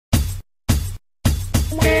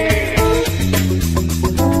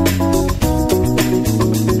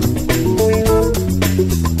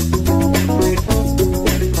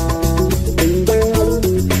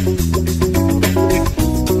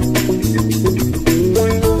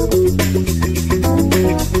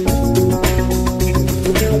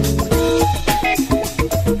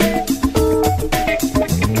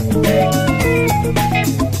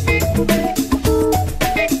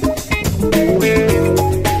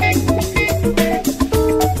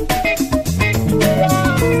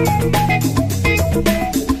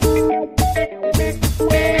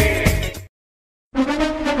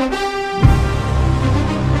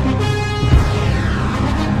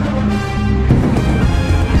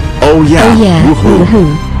Oh yeah, Oh yeah, woohoo.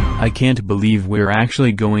 woohoo. I can't believe we're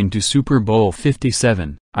actually going to Super Bowl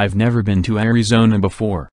 57. I've never been to Arizona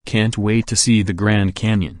before. Can't wait to see the Grand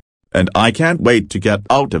Canyon. And I can't wait to get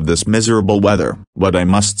out of this miserable weather. But I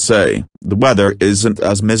must say, the weather isn't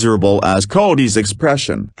as miserable as Cody's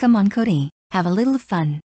expression. Come on, Cody, have a little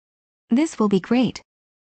fun. This will be great.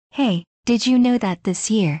 Hey, did you know that this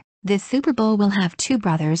year, the Super Bowl will have two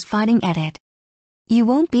brothers fighting at it? You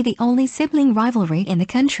won't be the only sibling rivalry in the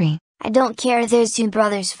country. I don't care if there's two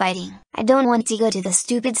brothers fighting. I don't want to go to the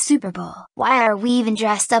stupid Super Bowl. Why are we even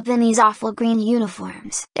dressed up in these awful green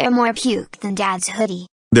uniforms? They're more puke than Dad's hoodie.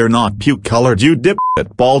 They're not puke-colored, you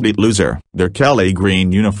dipshit baldy loser. They're Kelly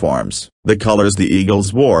green uniforms, the colors the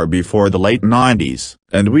Eagles wore before the late 90s.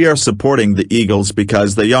 And we are supporting the Eagles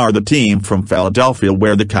because they are the team from Philadelphia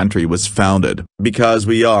where the country was founded. Because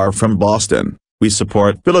we are from Boston, we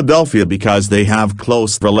support Philadelphia because they have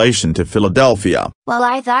close relation to Philadelphia. Well,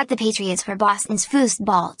 I thought the Patriots were Boston's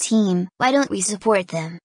foosball team. Why don't we support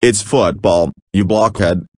them? It's football, you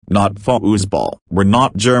blockhead, not foosball. We're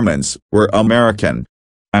not Germans, we're American.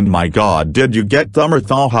 And my god, did you get dumber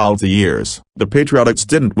throughout the years? The Patriots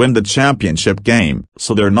didn't win the championship game,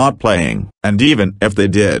 so they're not playing. And even if they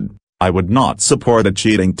did, I would not support a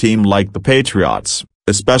cheating team like the Patriots,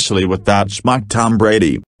 especially with that schmuck Tom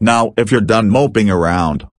Brady. Now if you're done moping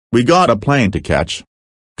around, we got a plane to catch.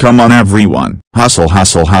 Come on everyone, hustle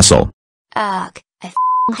hustle hustle. Ugh, I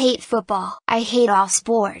hate football. I hate all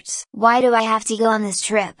sports. Why do I have to go on this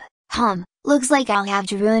trip? Looks like I'll have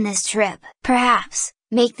to ruin this trip. Perhaps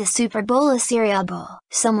make the Super Bowl a cereal bowl.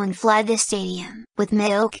 Someone flood the stadium with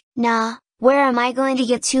milk? Nah, where am I going to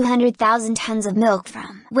get 200,000 tons of milk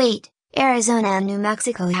from? Wait, Arizona and New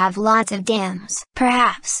Mexico have lots of dams.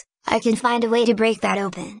 Perhaps I can find a way to break that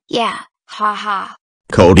open. Yeah, haha.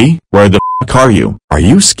 Cody, where the f are you? Are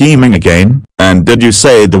you scheming again? And did you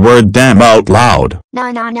say the word damn out loud?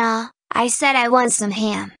 Nah. I said I want some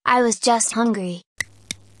ham. I was just hungry.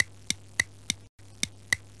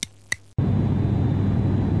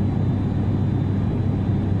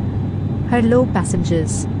 Hello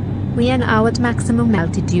passengers. We are now at maximum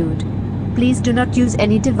altitude. Please do not use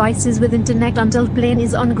any devices with internet until plane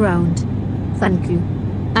is on ground. Thank you.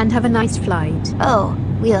 And have a nice flight. Oh,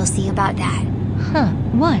 we'll see about that.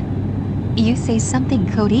 What? You say something,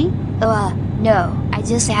 Cody? No, I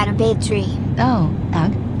just had a bad dream. Oh,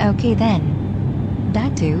 okay then.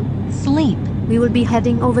 Back to sleep. We will be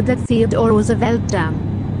heading over the Theodore Roosevelt Dam.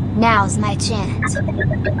 Now's my chance.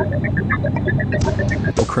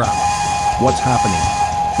 Oh crap. What's happening?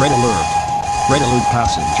 Red alert. Red alert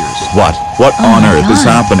passengers. What Oh on my earth is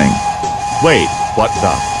God. happening? Wait, what the?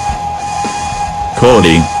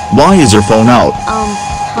 Cody, why is your phone out?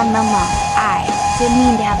 Mama, I didn't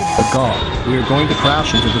mean to have it Oh god, we are going to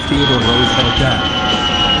crash into the Theodore Roosevelt Dam.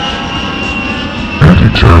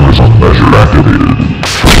 Anti-terrorism measure activated.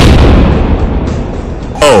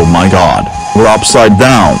 Oh my god, we're upside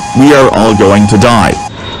down. We are all going to die.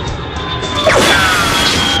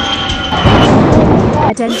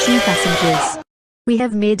 Attention passengers. We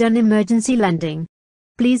have made an emergency landing.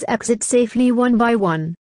 Please exit safely one by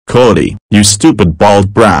one. Cody, you stupid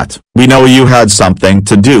bald brat. We know you had something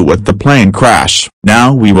to do with the plane crash.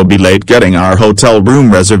 Now we will be late getting our hotel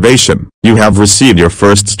room reservation. You have received your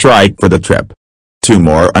first strike for the trip. 2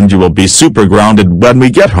 more and you will be super grounded when we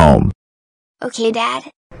get home. Okay,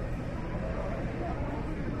 Dad?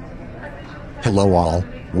 Hello all,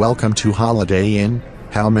 welcome to Holiday Inn.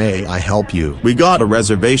 How may I help you? We got a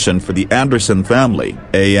reservation for the Anderson family,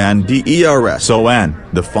 ANDERSON,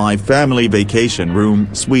 the 5-family vacation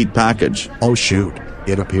room suite package. Oh shoot,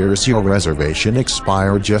 it appears your reservation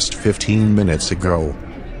expired just 15 minutes ago.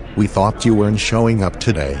 We thought you weren't showing up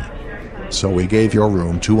today, so we gave your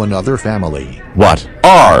room to another family. What?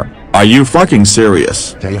 Are you fucking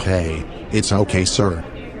serious? Hey, it's okay sir.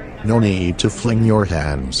 No need to fling your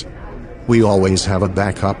hands. We always have a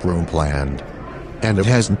backup room planned. And it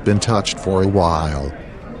hasn't been touched for a while.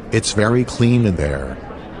 It's very clean in there.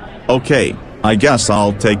 Okay, I guess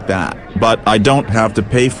I'll take that, but I don't have to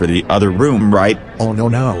pay for the other room, right? Oh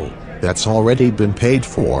no, that's already been paid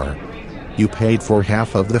for. You paid for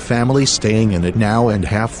half of the family staying in it now and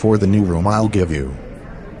half for the new room I'll give you.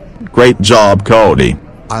 Great job, Cody.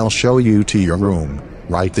 I'll show you to your room,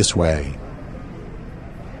 right this way.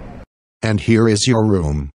 And here is your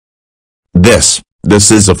room.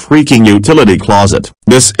 This is a freaking utility closet.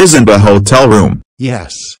 This isn't a hotel room.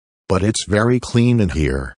 Yes, but it's very clean in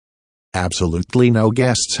here. Absolutely no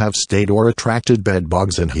guests have stayed or attracted bed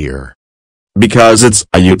bugs in here. Because it's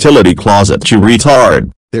a utility closet, you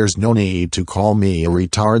retard. There's no need to call me a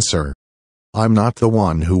retard, sir. I'm not the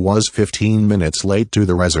one who was 15 minutes late to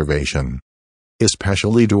the reservation.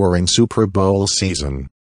 Especially during Super Bowl season.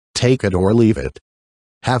 Take it or leave it.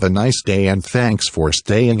 Have a nice day and thanks for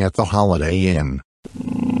staying at the Holiday Inn.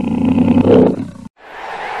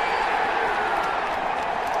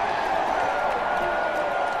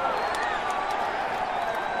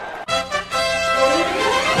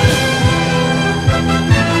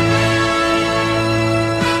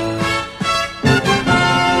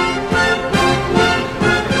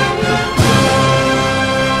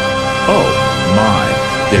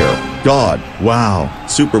 God, wow,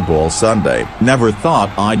 Super Bowl Sunday. Never thought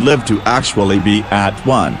I'd live to actually be at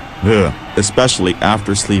one. Ugh. Especially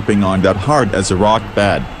after sleeping on that hard as a rock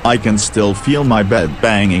bed. I can still feel my bed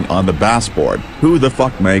banging on the baseboard. Who the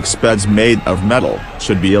fuck makes beds made of metal?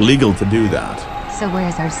 Should be illegal to do that. So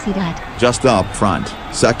where's our seat at? Just up front,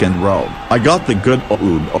 second row. I got the good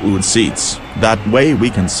ood seats. That way we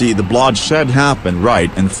can see the bloodshed happen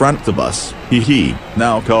right in front of us. Hee hee.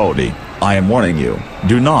 Now Cody, I am warning you,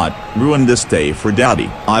 do not ruin this day for Daddy.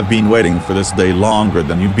 I've been waiting for this day longer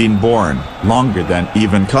than you've been born, longer than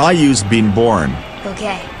even Caillou's been born.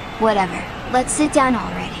 Okay, whatever. Let's sit down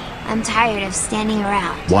already. I'm tired of standing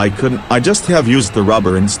around. Why couldn't I just have used the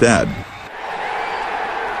rubber instead?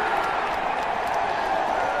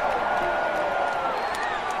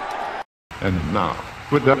 And now,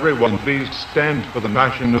 would everyone please stand for the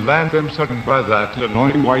national anthem sung by that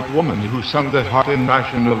annoying white woman who sung the hot-in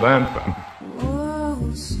national anthem?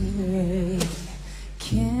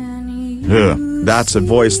 That's a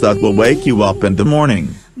voice that will wake you up in the morning.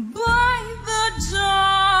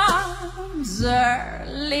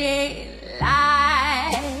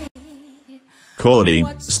 Cody,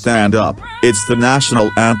 stand up. It's the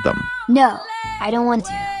national anthem. No, I don't want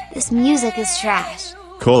to. This music is trash.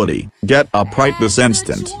 Cody, get up right this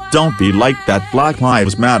instant. Don't be like that Black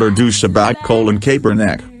Lives Matter douchebag Colin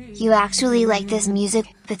Kaepernick. You actually like this music?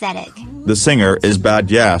 Pathetic. The singer is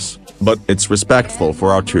bad, yes, but it's respectful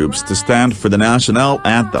for our troops to stand for the national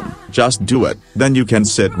anthem. Just do it, then you can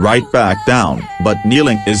sit right back down, but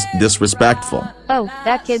kneeling is disrespectful. Oh,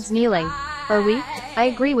 that kid's kneeling. Are we?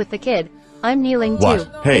 I agree with the kid. I'm kneeling too.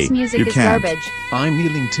 What? Hey, this music you is can't. garbage. I'm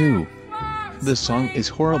kneeling too. This song is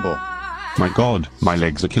horrible. My God, my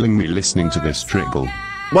legs are killing me listening to this trickle.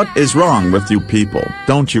 What is wrong with you people?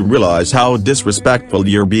 Don't you realize how disrespectful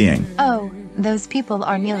you're being? Oh, those people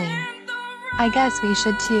are kneeling. I guess we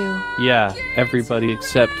should too. Yeah, everybody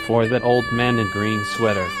except for that old man in green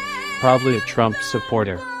sweater. Probably a Trump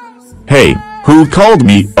supporter. Hey, who called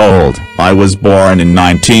me old? I was born in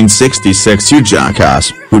 1966, you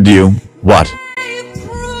jackass. Who'd you? What?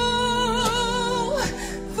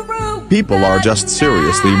 People are just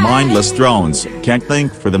seriously mindless drones, can't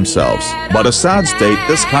think for themselves. But a sad state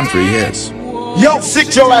this country is. Yo,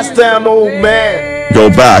 sit your ass down, old man! Go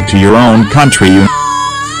back to your own country, you.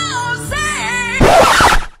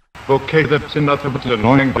 Okay, that's enough of an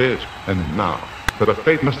annoying bitch. And now, for the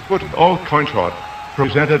famous football coin shot,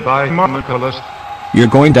 presented by Monica List. You're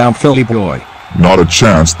going down, Philly boy. Not a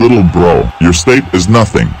chance, little bro. Your state is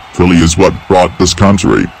nothing. Philly is what brought this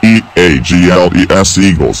country. E-A-G-L-E-S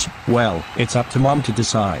Eagles. Well, it's up to Mom to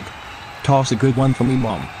decide. Toss a good one for me,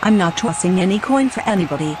 Mom. I'm not tossing any coin for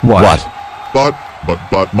anybody. What?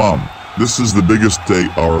 But Mom, this is the biggest day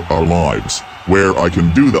of our lives, where I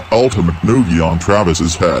can do the ultimate noogie on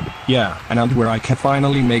Travis's head. Yeah, and where I can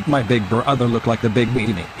finally make my big brother look like the big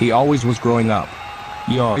meanie he always was growing up.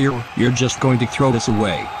 You're just going to throw this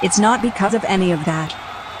away. It's not because of any of that.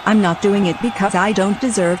 I'm not doing it because I don't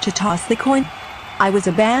deserve to toss the coin. I was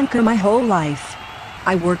a banker my whole life.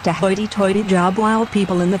 I worked a hoity-toity job while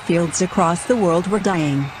people in the fields across the world were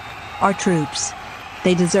dying. Our troops.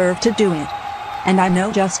 They deserve to do it. And I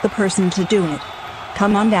know just the person to do it.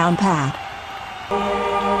 Come on down, Pat.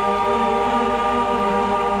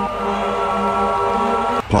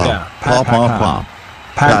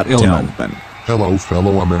 Pat Tillman. Hello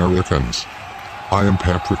fellow Americans. I am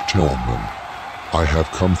Patrick Tillman. I have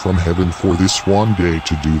come from heaven for this one day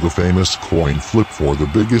to do the famous coin flip for the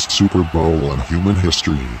biggest Super Bowl in human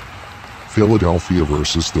history. Philadelphia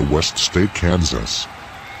versus the West State Kansas.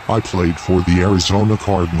 I played for the Arizona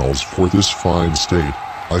Cardinals for this fine state.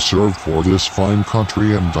 I served for this fine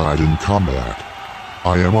country and died in combat.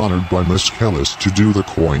 I am honored by Miss Kellis to do the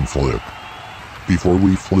coin flip. Before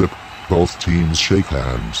we flip, both teams shake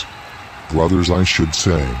hands. Brothers, I should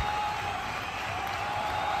say.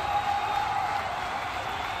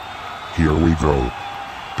 Here we go.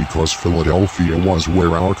 Because Philadelphia was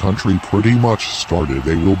where our country pretty much started,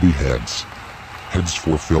 they will be heads. Heads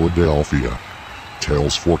for Philadelphia.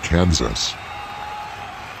 Tails for Kansas.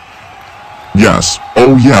 Yes,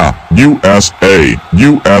 oh yeah, USA,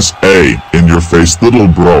 USA, in your face little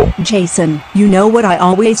bro. Jason, you know what I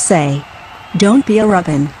always say. Don't be a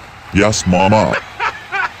rubbin'. Yes mama.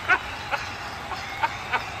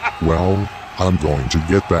 Well, I'm going to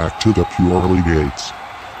get back to the Purely Gates.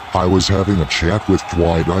 I was having a chat with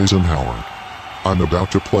Dwight Eisenhower. I'm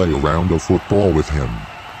about to play a round of football with him.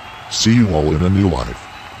 See you all in a new life.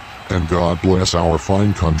 And God bless our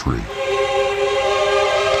fine country.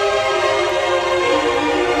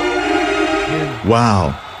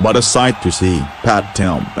 Wow, what a sight to see, Pat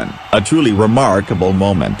Tillman. A truly remarkable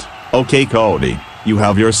moment. Okay Cody, you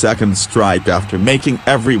have your second strike after making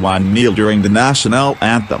everyone kneel during the national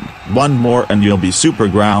anthem. One more and you'll be super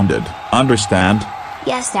grounded, understand?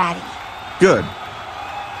 Yes, Daddy. Good.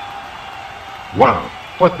 Wow,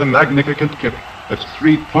 what the magnificent kick. That's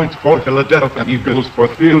 3 points for Philadelphia Eagles for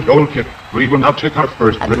field goal kick. We will now take our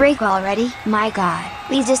first A break already? My God,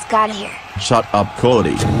 we just got here. Shut up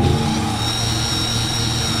Cody.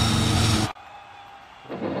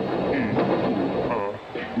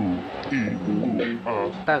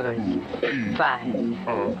 Burgers,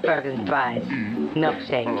 fries,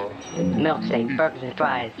 milkshake, burgers and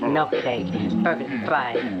fries, milkshake, burgers and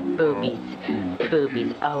fries,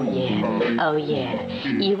 boobies, oh yeah,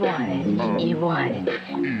 you want it,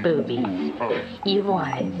 boobies, you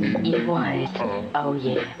want it, oh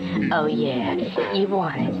yeah, you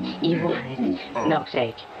want it,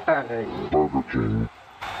 milkshake, burgers.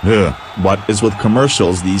 Ugh, what is with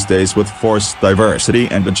commercials these days with forced diversity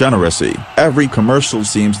and degeneracy? Every commercial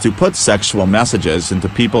seems to put sexual messages into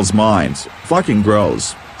people's minds. Fucking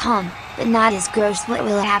gross. But not as gross. What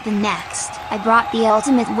will happen next? I brought the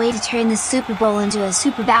ultimate way to turn the Super Bowl into a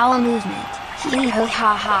super bowel movement. Hee ho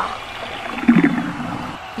ha ha.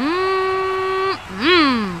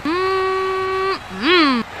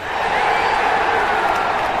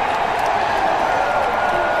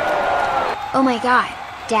 Oh my God.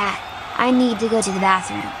 Dad, I need to go to the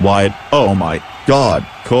bathroom. Why, oh my God,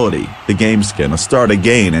 Cody, the game's gonna start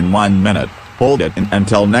again in 1 minute. Hold it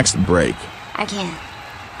until next break. I can't.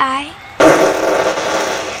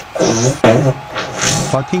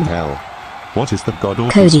 Fucking hell. What is the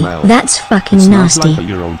god-awful Cody, smell? that's fucking it smells nasty. like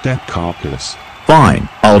your old dead carcass. Fine,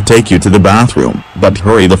 I'll take you to the bathroom, but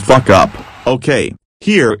hurry the fuck up. Okay,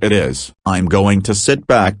 here it is. I'm going to sit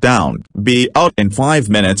back down, be out in 5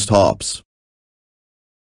 minutes tops.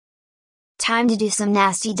 Time to do some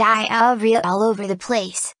nasty diarrhea all over the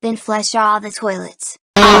place, then flush all the toilets.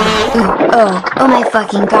 Oh my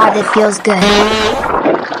fucking God, that feels good.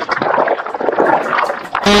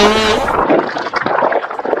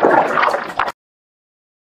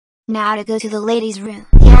 Now to go to the ladies' room,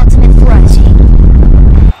 the ultimate flushing.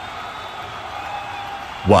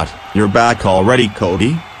 What, you're back already,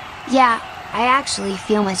 Cody? Yeah, I actually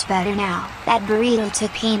feel much better now. That burrito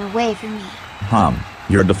took pain away from me.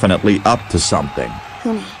 You're definitely up to something.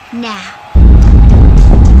 Who me? Nah.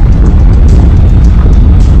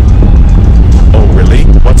 Oh really?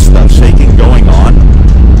 What's that shaking going on?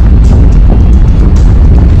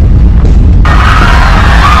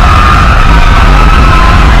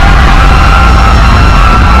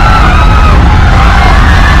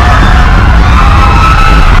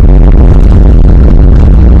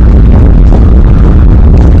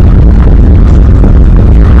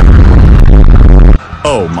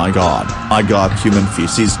 Oh my God, I got human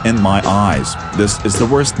feces in my eyes. This is the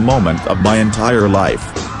worst moment of my entire life.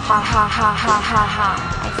 Ha ha ha ha ha ha.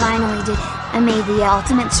 I finally did it. I made the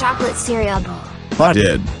ultimate chocolate cereal bowl.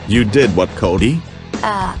 You did what, Cody?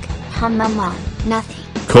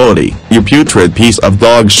 Nothing. Cody, you putrid piece of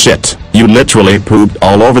dog shit. You literally pooped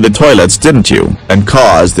all over the toilets, didn't you? And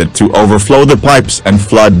caused it to overflow the pipes and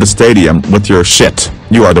flood the stadium with your shit.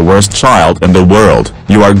 You are the worst child in the world.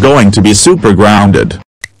 You are going to be super grounded.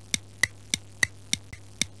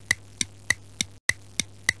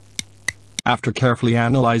 After carefully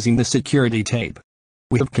analyzing the security tape,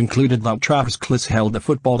 we have concluded that Travis Kelce held the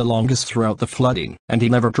football the longest throughout the flooding, and he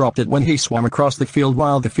never dropped it when he swam across the field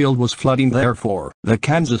while the field was flooding. Therefore, the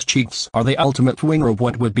Kansas Chiefs are the ultimate winner of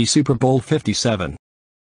what would be Super Bowl 57.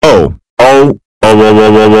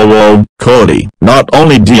 Cody, not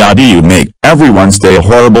only did you make everyone stay a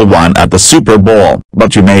horrible one at the Super Bowl,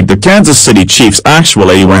 but you made the Kansas City Chiefs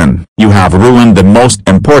actually win. You have ruined the most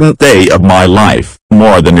important day of my life,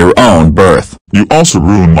 more than your own birth. You also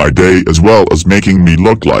ruined my day as well as making me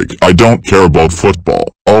look like I don't care about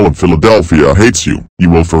football. All of Philadelphia hates you. You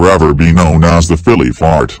will forever be known as the Philly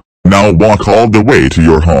Fart. Now walk all the way to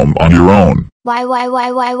your home on your own. Why?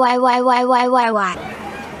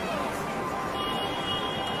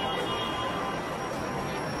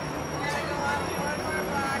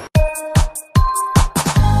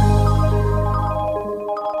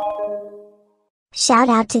 Shout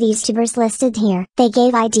out to these tubers listed here. They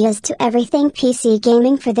gave ideas to everything PC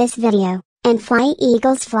gaming for this video, and fly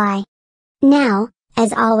eagles fly. Now,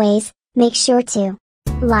 as always, make sure to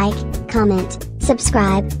like, comment,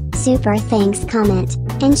 subscribe, super thanks comment,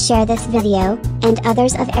 and share this video, and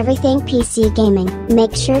others of everything PC gaming.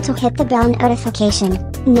 Make sure to hit the bell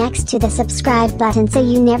notification, next to the subscribe button so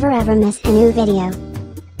you never ever miss a new video.